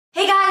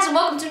and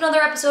welcome to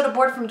another episode of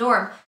Bored from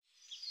Dorm.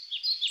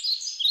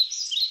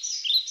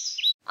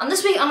 On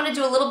this week, I'm going to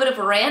do a little bit of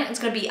a rant. It's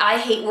going to be I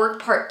Hate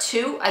Work Part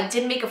 2. I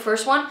did make a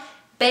first one.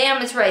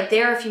 Bam, it's right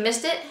there if you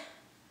missed it.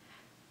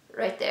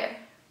 Right there.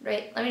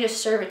 Right? Let me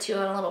just serve it to you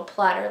on a little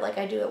platter like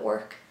I do at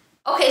work.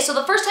 Okay, so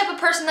the first type of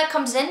person that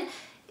comes in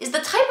is the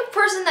type of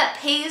person that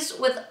pays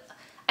with,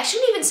 I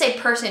shouldn't even say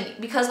person,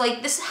 because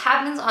like this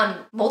happens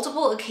on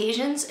multiple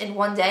occasions in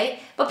one day,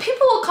 but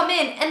people will come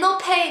in and they'll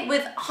pay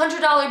with a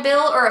 $100 bill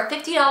or a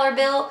 $50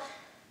 bill.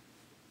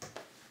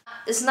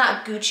 This is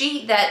not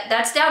Gucci,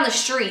 that's down the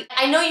street.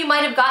 I know you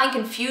might have gotten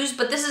confused,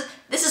 but this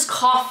is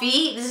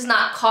coffee. This is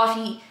not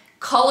coffee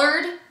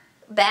colored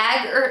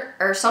bag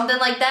or something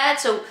like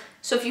that. So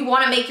if you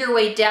want to make your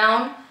way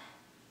down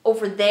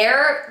over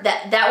there,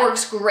 that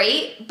works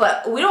great,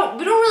 but we don't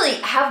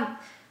really have,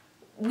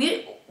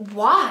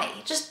 why?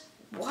 Just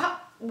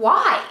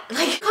why?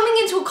 Like coming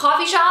into a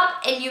coffee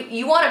shop and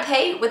you want to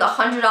pay with a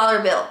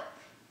 $100 bill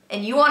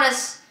and you want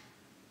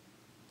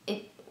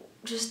to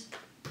just,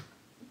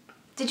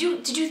 did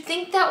you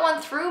think that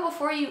one through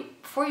before you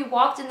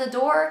walked in the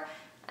door?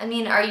 I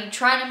mean, are you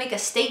trying to make a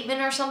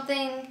statement or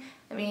something?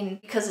 I mean,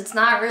 because it's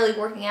not really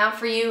working out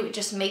for you, it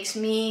just makes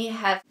me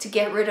have to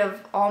get rid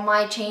of all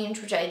my change,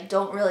 which I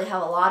don't really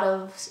have a lot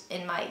of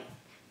in my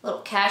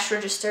little cash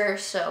register.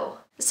 So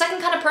the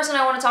second kind of person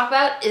I want to talk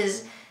about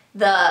is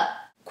the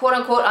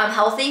quote-unquote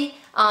unhealthy.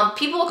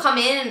 People will come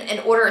in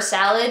and order a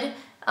salad,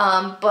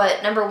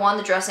 but number one,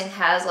 the dressing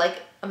has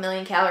like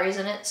 1,000,000 calories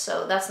in it,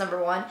 so that's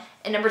number one.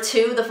 And number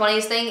two, the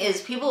funniest thing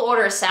is people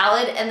order a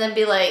salad and then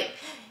be like,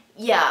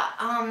 yeah,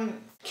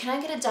 can I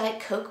get a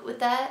Diet Coke with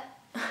that?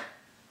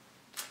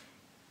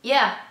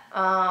 Yeah,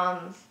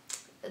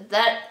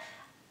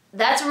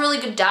 that's a really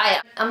good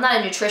diet. I'm not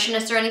a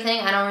nutritionist or anything,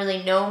 I don't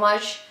really know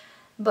much,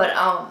 but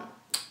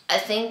I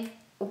think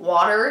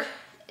water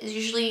is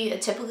usually a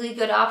typically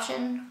good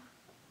option.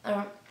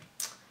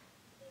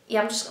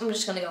 Yeah, I'm just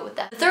gonna go with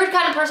that. The third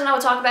kind of person I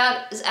would talk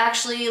about is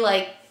actually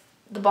like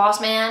the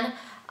boss man.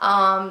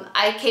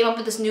 I came up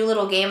with this new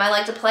little game I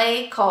like to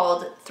play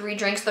called 3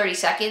 Drinks, 30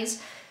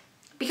 Seconds.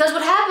 Because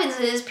what happens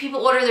is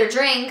people order their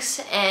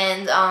drinks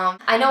and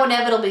I know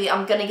inevitably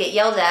I'm gonna get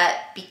yelled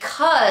at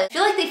because I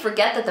feel like they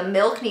forget that the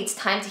milk needs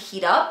time to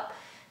heat up.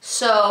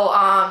 So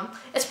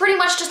it's pretty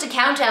much just a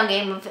countdown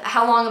game of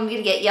how long I'm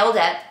gonna get yelled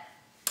at.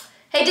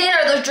 Hey Dan,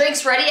 are those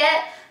drinks ready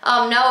yet?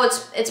 No,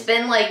 it's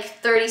been like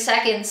 30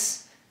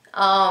 seconds.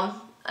 The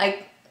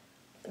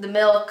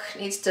milk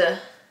needs to,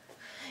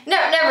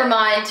 never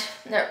mind.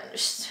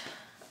 Just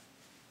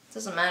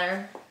doesn't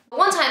matter.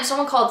 One time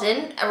someone called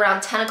in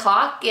around 10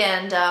 o'clock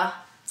and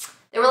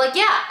they were like,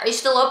 yeah, are you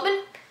still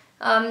open?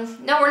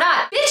 No, we're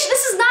not. Bitch,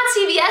 this is not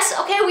CVS,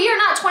 okay? We are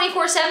not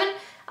 24/7.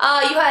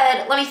 You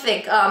had, let me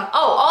think,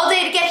 all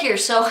day to get here,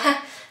 so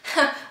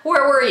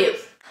where were you?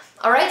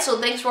 All right, so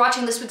thanks for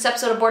watching this week's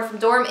episode of Bored from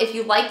Dorm. If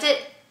you liked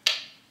it,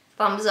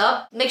 thumbs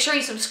up. Make sure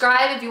you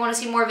subscribe if you want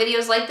to see more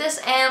videos like this,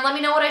 and let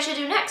me know what I should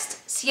do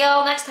next. See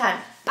y'all next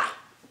time. Bye.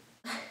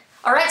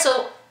 All right,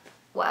 so,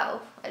 wow,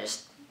 I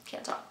just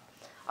can't talk.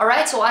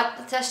 Alright, so what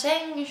the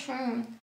testing?